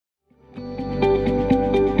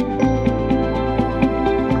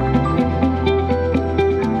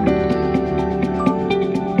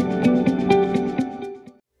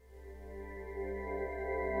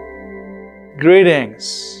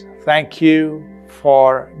Greetings. Thank you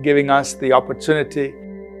for giving us the opportunity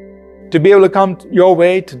to be able to come your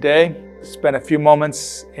way today, spend a few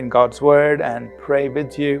moments in God's Word and pray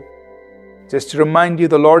with you. Just to remind you,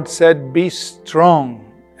 the Lord said, be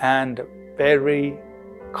strong and very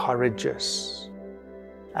courageous.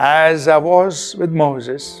 As I was with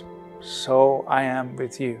Moses, so I am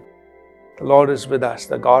with you. The Lord is with us.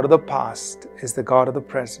 The God of the past is the God of the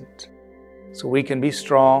present. So we can be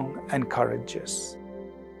strong and courageous.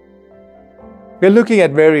 We're looking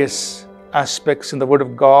at various aspects in the Word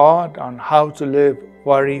of God on how to live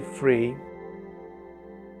worry-free.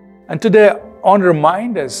 And today I want to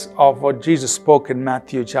remind us of what Jesus spoke in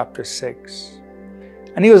Matthew chapter 6.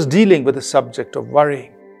 And he was dealing with the subject of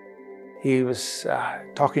worry. He was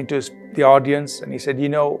talking to the audience and he said,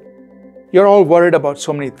 you're all worried about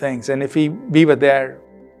so many things. And if we were there,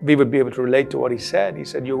 we would be able to relate to what he said. He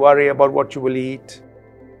said, you worry about what you will eat,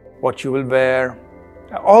 what you will wear,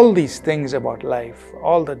 all these things about life,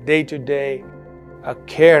 all the day-to-day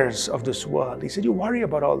cares of this world. He said, you worry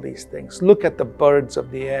about all these things. Look at the birds of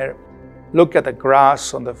the air. Look at the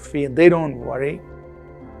grass on the field. They don't worry.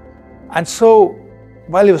 And so,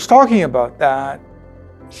 while he was talking about that,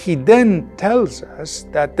 he then tells us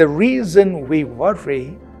that the reason we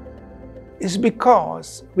worry is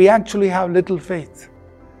because we actually have little faith.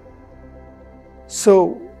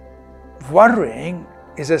 So, worrying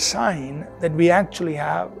is a sign that we actually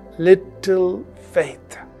have little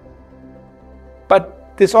faith.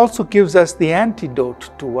 But this also gives us the antidote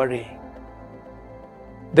to worry.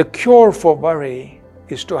 The cure for worry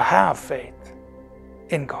is to have faith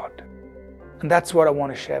in God. And that's what I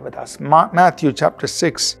want to share with us. Matthew chapter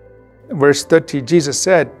 6, verse 30, Jesus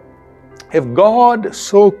said, if God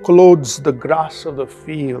so clothes the grass of the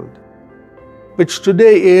field, which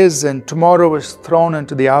today is and tomorrow is thrown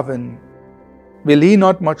into the oven, will He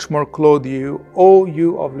not much more clothe you, O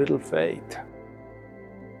you of little faith?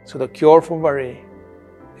 So the cure for worry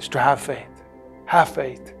is to have faith. Have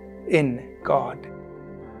faith in God.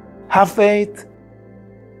 Have faith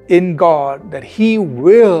in God that He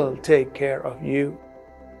will take care of you,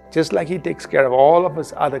 just like He takes care of all of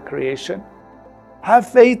His other creation. Have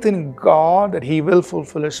faith in God that He will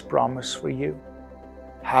fulfill His promise for you.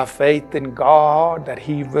 Have faith in God that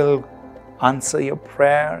He will answer your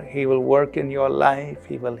prayer. He will work in your life.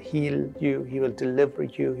 He will heal you. He will deliver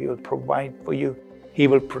you. He will provide for you. He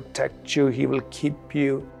will protect you. He will keep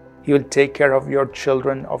you. He will take care of your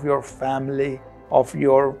children, of your family, of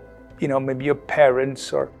your, maybe your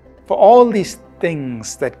parents, or for all these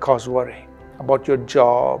things that cause worry about your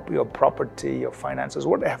job, your property, your finances,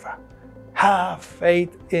 whatever. Have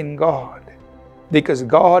faith in God, because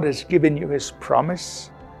God has given you His promise.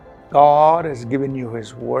 God has given you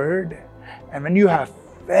His word. And when you have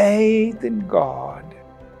faith in God,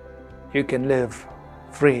 you can live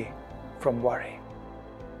free from worry.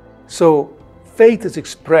 So faith is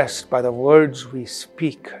expressed by the words we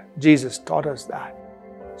speak. Jesus taught us that.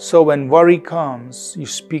 So when worry comes, you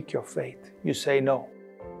speak your faith. You say, no,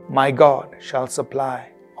 my God shall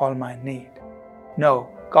supply all my need. No,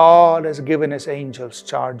 God has given His angels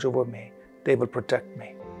charge over me. They will protect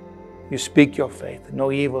me. You speak your faith.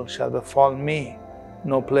 No evil shall befall me.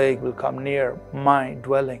 No plague will come near my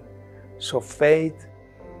dwelling. So faith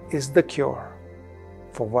is the cure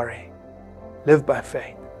for worry. Live by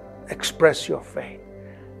faith. Express your faith.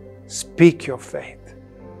 Speak your faith.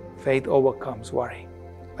 Faith overcomes worry.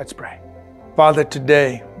 Let's pray. Father,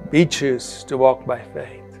 today we choose to walk by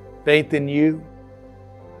faith. Faith in You.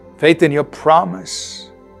 Faith in Your promise.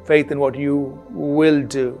 Faith in what You will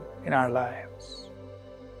do in our lives.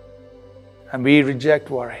 And we reject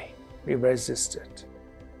worry. We resist it.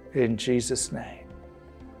 In Jesus' name,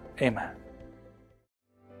 amen.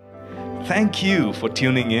 Thank you for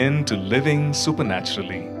tuning in to Living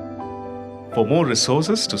Supernaturally. For more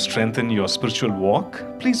resources to strengthen your spiritual walk,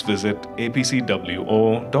 please visit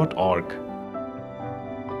apcwo.org.